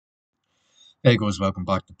Hey guys, welcome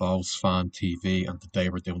back to Balls Fan TV, and today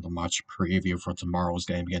we're doing the match preview for tomorrow's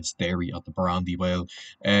game against Derry at the Brandywell.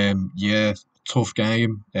 Yeah, tough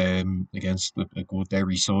game against a good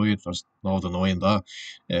Derry side. There's no denying that.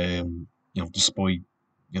 Despite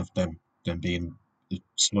them being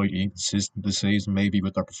slightly inconsistent this season, maybe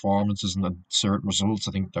with their performances and certain results,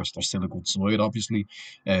 I think they're still a good side, obviously.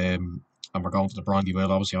 And we're going to the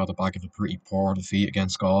Brandywell, obviously, on the back of a pretty poor defeat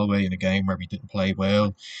against Galway in a game where we didn't play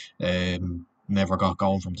well. Never got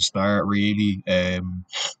going from the start really.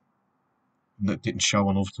 Didn't show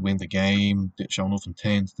enough to win the game. Didn't show enough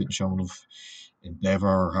intent. Didn't show enough endeavour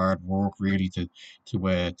or hard work really to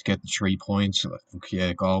get the 3 points. Look,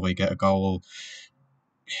 yeah, Galway get a goal.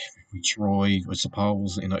 We try, I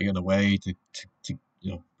suppose, in a way to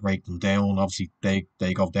break them down. Obviously,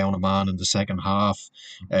 they go down a man in the second half.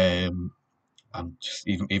 And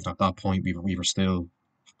even at that point, we were still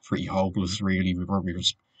pretty hopeless. Really, we were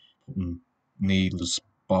just putting needless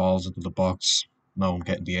balls into the box. No one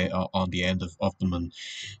getting on the end of them, and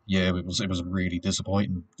yeah, it was a really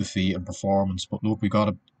disappointing defeat and performance. But look, we got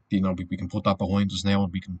to. We can put that behind us now,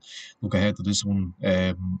 and we can look ahead to this one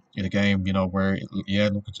in a game. Where yeah,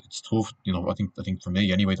 look, it's tough. I think for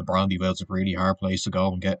me anyway, the Brandywell's a really hard place to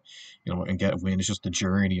go and get a win. It's just the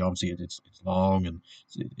journey. Obviously, it's long and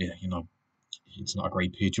yeah, it's not a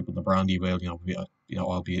great pitch up in the Brandywell.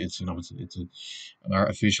 Albeit it's an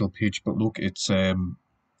artificial pitch. But look, it's a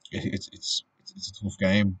tough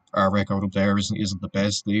game. Our record up there isn't the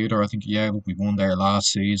best either. I think yeah, look, we won there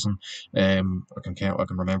last season. I can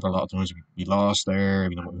remember a lot of times we lost there.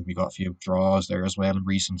 We got a few draws there as well in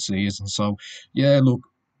recent seasons. So yeah, look,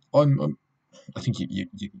 I'm I think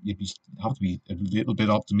have to be a little bit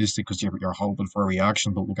optimistic because you're hoping for a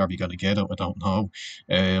reaction. But look, are we going to get it? I don't know.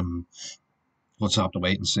 Um, let's have to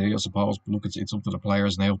wait and see, I suppose. But look, it's up to the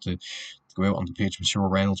players now to go out on the pitch. I'm sure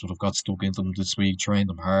Reynolds would have got stuck into them this week, trained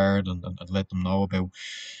them hard, and let them know about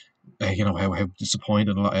how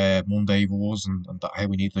disappointed Monday was, and how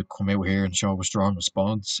we need to come out here and show a strong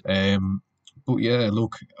response. But yeah,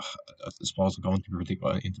 look, I suppose I'm going to be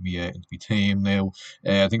into my team now.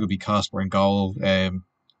 I think it'll be Casper and goal.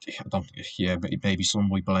 I don't, yeah, maybe some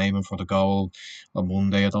might blame him for the goal on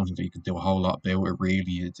Monday. I don't think that you can do a whole lot about it.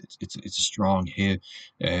 Really, it's a strong hit.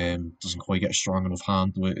 Doesn't quite get a strong enough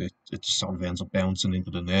hand to it. It just sort of ends up bouncing into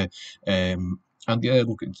the net. And yeah,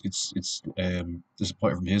 look, it's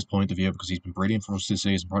disappointing from his point of view because he's been brilliant for us this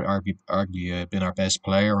season. Probably arguably been our best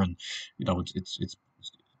player, and it's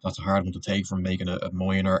that's a hard one to take from making a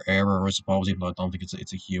minor error, I suppose. Even though I don't think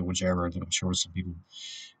it's a huge error, that I'm sure some people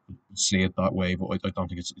see it that way, but I don't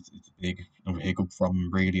think it's a big hiccup from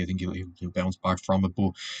him really. I think he'll bounce back from it.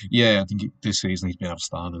 But yeah, I think this season he's been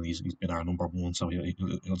outstanding. He's been our number one, so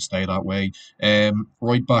he'll stay that way.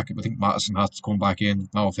 Right back, I think Madison has to come back in.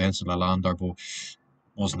 No offense to Lalander, but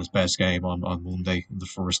wasn't his best game on Monday in the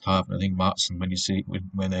first half. And I think Madison, when you see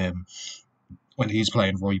when he's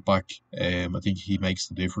playing right back, I think he makes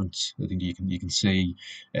the difference. I think you can see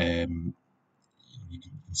um, you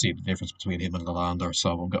can see the difference between him and Lalander.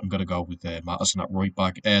 So I'm going to go with Madison at right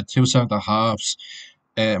back. Two centre halves.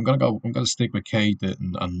 I'm going to stick with Kate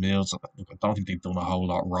and Mills. I don't think they've done a whole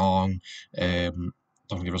lot wrong. Don't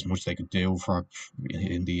think there was much they could do for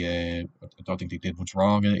in the. I don't think they did much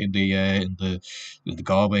wrong in the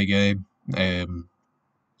Galway game. Didn't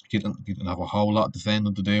have a whole lot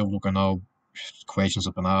defending to do. Look, I know questions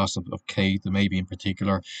have been asked of Kate, and maybe in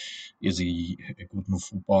particular, is he a good enough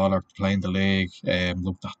footballer to play in the league?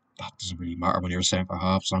 Look, that doesn't really matter when you're a centre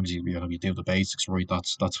half, as long as you do the basics right.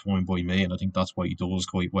 That's fine by me, and I think that's what he does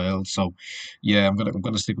quite well. So, yeah, I'm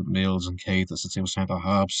gonna stick with Mills and Kate as the two centre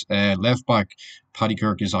halves. Left back, Paddy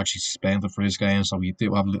Kirk is actually suspended for this game, so we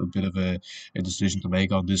do have a little bit of a decision to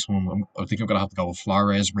make on this one. I think I'm gonna have to go with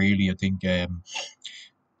Flores. Really, I think.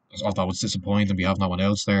 Although it's disappointing, we have no one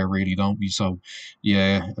else there, really, don't we? So,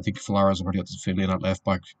 yeah, I think Flores will probably have to fill in at left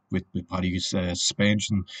back with Paddy's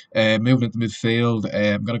suspension. Moving into midfield,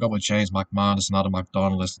 I'm going to go with James McManus and Adam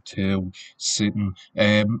McDonald as the two sitting.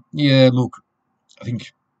 Yeah, look, I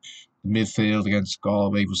think midfield against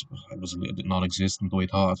Galway was a little bit non-existent. Though I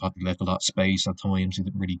thought he left a lot of space at times. He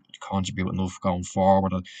didn't really contribute enough going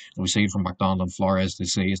forward. And we see from McDonald and Flores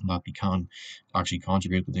this season that he can actually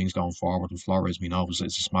contribute to things going forward. And Flores, we know, is a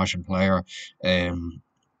smashing player. Um,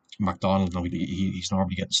 McDonald, no, he's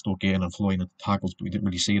normally getting stuck in and flying at tackles, but we didn't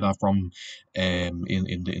really see that from in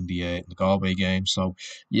the Galway game. So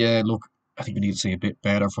yeah, look, I think we need to see a bit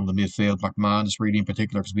better from the midfield. McMahon is really in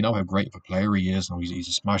particular because we know how great of a player he is. Now he's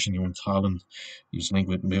a smashing young talent. He's linked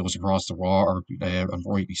with Mills across the water, and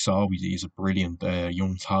rightly so. He's a brilliant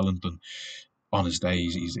young talent, and on his day,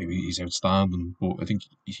 he's outstanding. But I think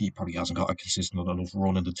he probably hasn't got a consistent enough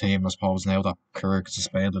run in the team. And I suppose now that Kirk is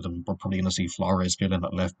suspended, and we're probably going to see Flores filling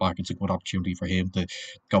at left back, it's a good opportunity for him to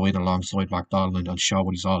go in alongside McDonald and show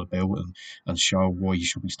what he's all about, and show why he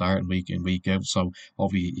should be starting week in week out. So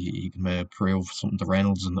hopefully he can prove something to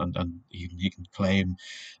Reynolds, and he can claim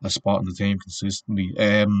a spot in the team consistently.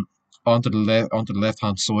 Onto the left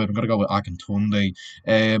hand side, I'm going to go with Akintunde.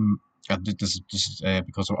 Um, and this is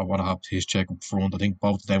because I want to have his check up front. I think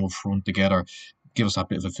both of them up front together give us a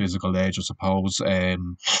bit of a physical edge, I suppose.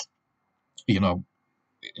 You know,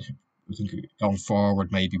 I think going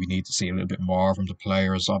forward, maybe we need to see a little bit more from the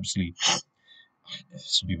players. Obviously,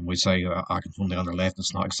 some people might say I can Akinfunde on the left.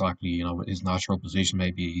 It's not exactly his natural position.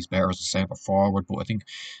 Maybe he's better as a centre forward, but I think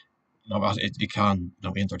it can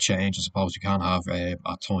interchange. I suppose you can have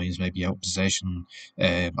at times maybe out of possession.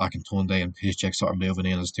 Akintunde and Piszczek sort of moving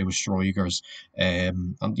in as two strikers,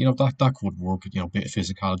 and that could work. A bit of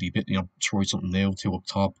physicality, bit try something new, two up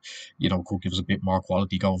top. Could give us a bit more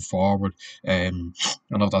quality going forward. I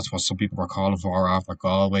know that's what some people were calling for after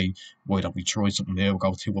Galway. Why don't we try something new?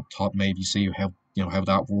 Go two up top, maybe see how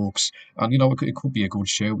that works. And it could be a good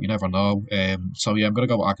shout. You never know. So yeah, I'm gonna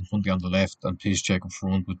go with Akinfunde on the left and Piszczek up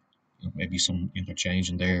front with maybe some interchange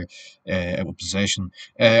in there out of possession.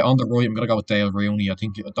 On the right, I'm going to go with Dale Rooney. I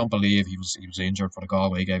don't believe he was injured for the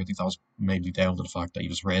Galway game. I think that was mainly down to the fact that he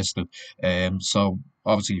was rested. So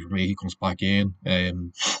obviously for me, he comes back in.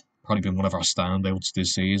 Probably been one of our standouts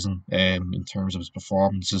this season. In terms of his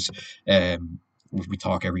performances. We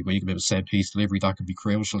talk every week about set piece delivery that could be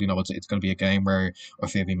crucial. It's going to be a game where I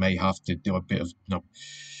feel we may have to do a bit of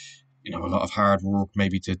a lot of hard work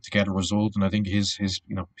maybe to get a result. And I think his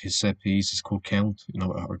set pieces could count,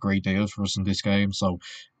 a great deal for us in this game. So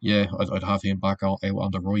yeah, I'd have him back out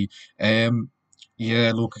on the right.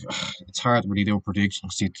 Yeah, look, it's hard to really do a prediction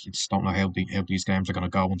because you just don't know how these games are going to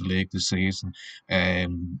go in the league this season.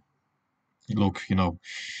 Look,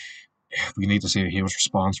 we need to see a huge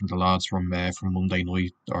response from the lads from Monday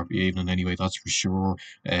night or evening anyway. That's for sure.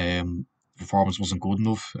 Performance wasn't good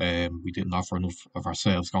enough. We didn't offer enough of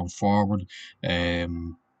ourselves going forward.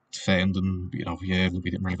 Defending, yeah, we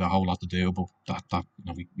didn't really have a whole lot to do, but that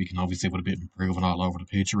we can obviously with a bit of improving all over the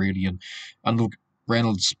pitch really. And look,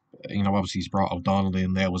 Reynolds, obviously he's brought O'Donnell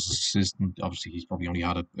in there as assistant. Obviously he's probably only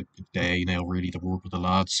had a day now really to work with the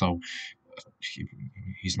lads, so he,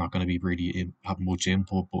 he's not going to be really having much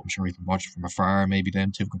input, but I'm sure he can watch it from afar. Maybe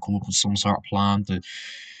them two can come up with some sort of plan to,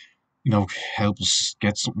 help us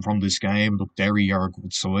get something from this game. Look, Derry are a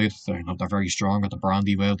good side. They're very strong at the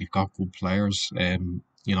Brandywell. They've got good players.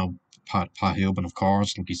 Pat Hubin, of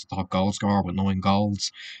course, look, he's the top goal scorer with 9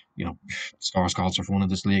 goals. Scores goals for fun in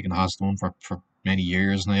this league and has done for many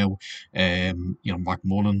years now.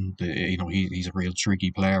 McMullen, he's a real tricky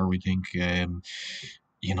player. We think.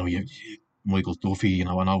 Michael Duffy,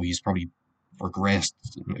 I know he's probably regressed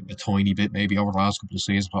a tiny bit maybe over the last couple of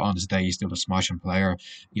seasons, but on his day he's still a smashing player.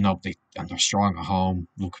 They're strong at home.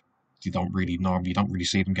 Look, you don't really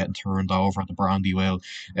see them getting turned over at the Brandywell.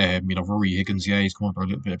 Rory Higgins, yeah, he's come under a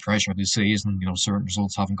little bit of pressure this season. Certain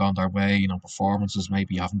results haven't gone their way. Performances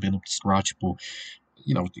maybe haven't been up to scratch, but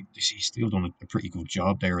he's still done a pretty good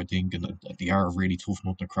job there, I think, and they are a really tough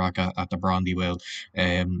nut to crack at the Brandywell.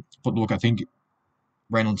 But look, I think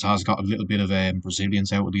Reynolds has got a little bit of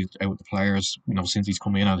resilience out of the players, since he's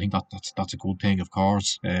come in. I think that's a good thing, of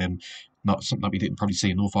course. Not something that we didn't probably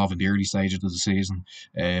see enough of in the early stages of the season.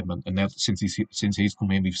 And now since he's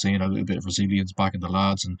come in, we've seen a little bit of resilience back in the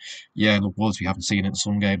lads. And yeah, look, whilst we haven't seen it in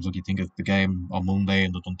some games, like you think of the game on Monday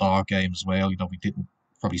and the Dundalk game as well, we didn't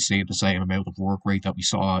probably see the same amount of work rate that we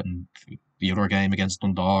saw in the other game against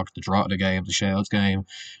Dundalk, the Drogheda game, the Shells game.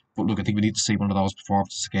 But look, I think we need to see one of those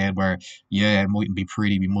performances again where, yeah, it mightn't be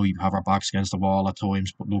pretty. We might have our backs against the wall at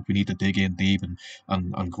times, but look, we need to dig in deep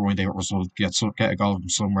and grind out a result. Get a goal from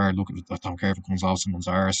somewhere. Look, I don't care if it comes off someone's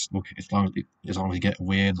arse. Look, as long as you get a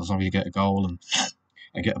win, as long as you get a goal and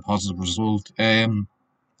get a positive result. But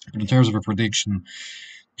in terms of a prediction,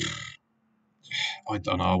 I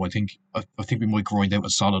don't know. I think we might grind out a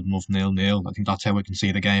solid enough 0-0. I think that's how I can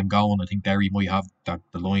see the game going. I think Derry might have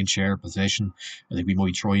the lion's share of possession. I think we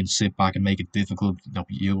might try and sit back and make it difficult.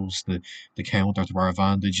 Use the counter to our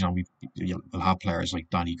advantage. We'll have players like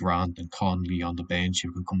Danny Grant and Conley on the bench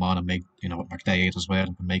who can come on and make McDade as well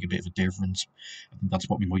and can make a bit of a difference. I think that's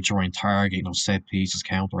what we might try and target. Set pieces,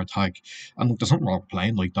 counter attack, and look, there's nothing wrong with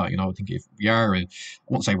playing like that. I think if we are, I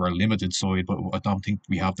won't say we're a limited side, but I don't think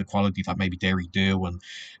we have the quality that maybe Derry do. And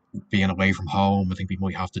being away from home, I think we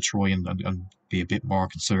might have to try and be a bit more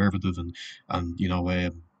conservative and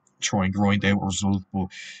try and grind out a result. But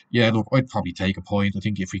yeah, look, I'd probably take a point. I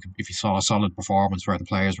think if we saw a solid performance where the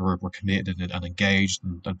players were committed and engaged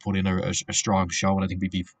and put in a strong show, and I think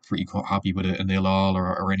we'd be pretty happy with a nil all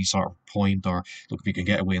or any sort of point. Or look, if we can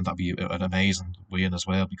get a win, that'd be an amazing win as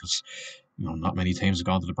well, because not many teams have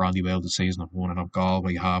gone to the Brandywell this season. Have won enough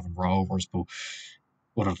Galway, have and Rovers, but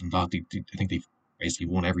other than that, I think they've basically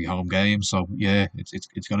won every home game. So yeah,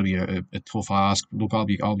 it's going to be a tough ask. Look, all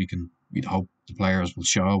we can we'd hope the players will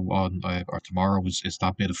show on or tomorrow is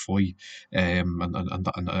that bit of fight, and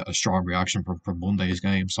a strong reaction from Monday's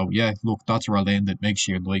game. So yeah, look, that's where I'll end it. Make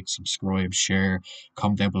sure you like, subscribe, share,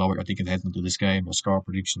 comment down below what you're thinking heading into this game, your score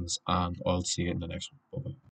predictions, and I'll see you in the next one. Bye.